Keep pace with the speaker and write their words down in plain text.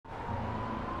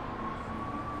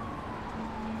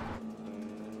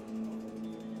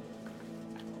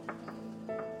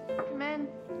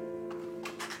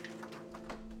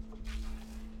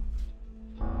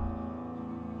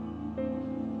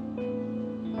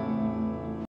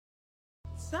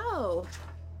So,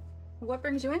 what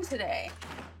brings you in today?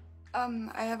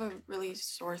 I have a really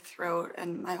sore throat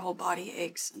and my whole body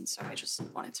aches, and so I just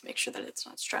wanted to make sure that it's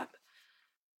not strep.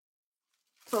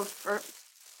 Both for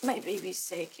my baby's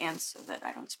sake and so that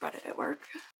I don't spread it at work.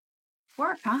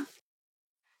 Work, huh?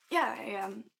 Yeah,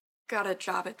 I got a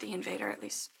job at the Invader, at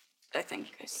least I think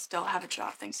I still have a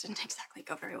job. Things didn't exactly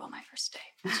go very well my first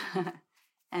day.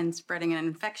 And spreading an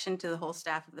infection to the whole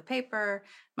staff of the paper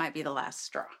might be the last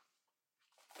straw.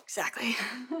 Exactly.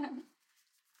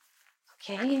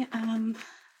 Okay,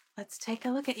 let's take a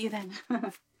look at you then.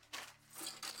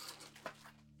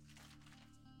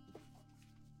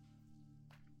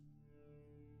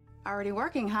 Already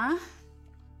working, huh?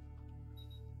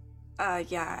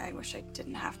 Yeah, I wish I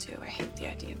didn't have to. I hate the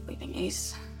idea of leaving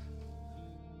Ace.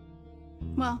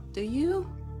 Well, do you?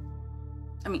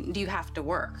 I mean, do you have to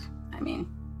work? I mean,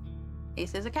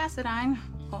 Ace is a Cassadine.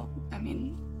 Well, I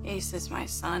mean, Ace is my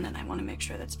son, and I want to make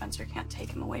sure that Spencer can't take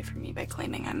him away from me by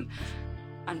claiming I'm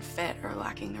unfit or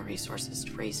lacking the resources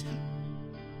to raise him.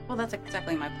 Well, that's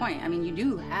exactly my point. I mean, you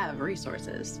do have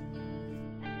resources.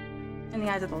 In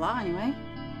the eyes of the law, anyway.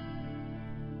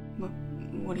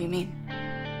 What do you mean?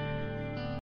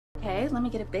 Okay, let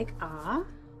me get a big ah.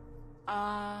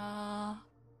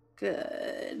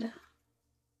 Good.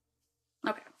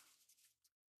 Okay.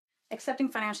 Accepting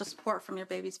financial support from your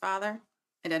baby's father,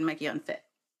 it doesn't make you unfit.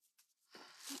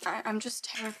 I'm just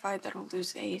terrified that I'll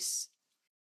lose Ace.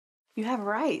 You have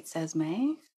rights,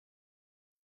 Esme.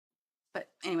 But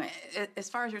anyway, as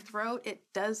far as your throat, it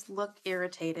does look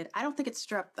irritated. I don't think it's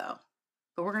strep, though.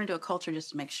 But we're going to do a culture just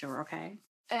to make sure, okay?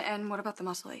 And what about the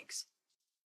muscle aches?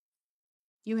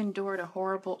 You endured a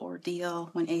horrible ordeal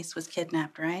when Ace was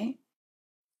kidnapped, right?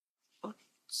 Well,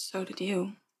 so did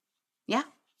you. Yeah.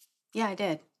 Yeah, I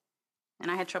did. And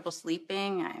I had trouble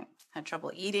sleeping. I had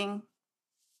trouble eating.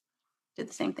 Did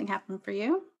the same thing happen for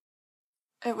you?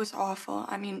 It was awful.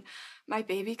 I mean, my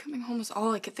baby coming home was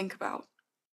all I could think about.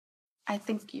 I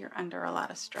think you're under a lot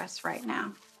of stress right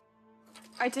now.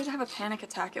 I did have a panic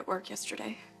attack at work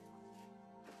yesterday.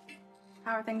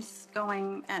 How are things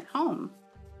going at home?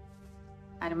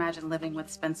 I'd imagine living with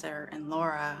Spencer and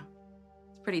Laura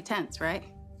is pretty tense, right?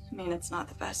 I mean, it's not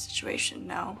the best situation,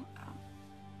 no.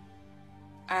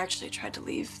 I actually tried to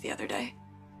leave the other day.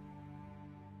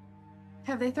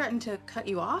 Have they threatened to cut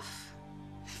you off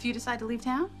if you decide to leave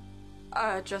town?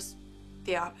 Just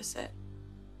the opposite.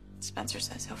 Spencer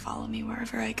says he'll follow me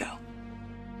wherever I go.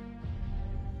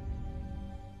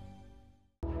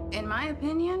 In my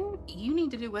opinion, you need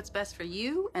to do what's best for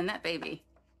you and that baby.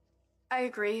 I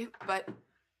agree, but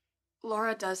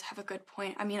Laura does have a good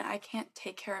point. I mean, I can't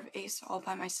take care of Ace all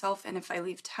by myself, and if I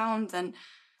leave town, then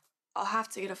I'll have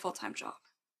to get a full-time job.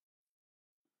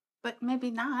 But maybe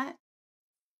not.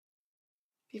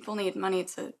 People need money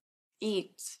to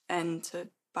eat and to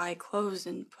buy clothes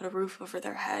and put a roof over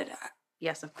their head.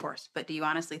 Yes, of course. But do you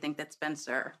honestly think that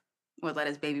Spencer would let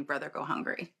his baby brother go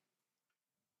hungry?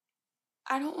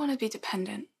 I don't want to be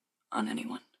dependent on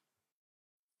anyone.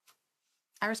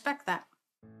 I respect that.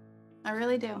 I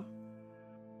really do.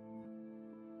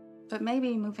 But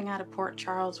maybe moving out of Port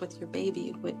Charles with your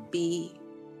baby would be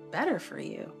better for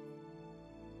you.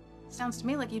 Sounds to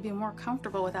me like you'd be more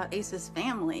comfortable without Ace's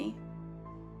family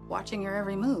watching your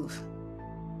every move.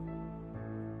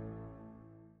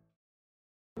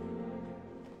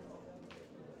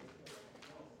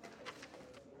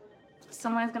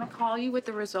 Someone's gonna call you with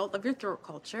the result of your throat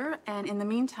culture, and in the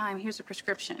meantime, here's a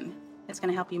prescription. It's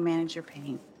gonna help you manage your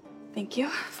pain. Thank you.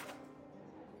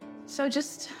 So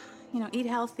just, eat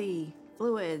healthy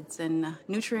fluids and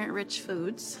nutrient-rich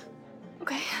foods.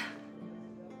 Okay.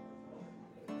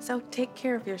 So take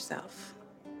care of yourself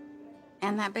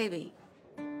and that baby.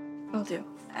 Will do.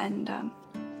 And,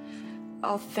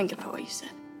 I'll think about what you said.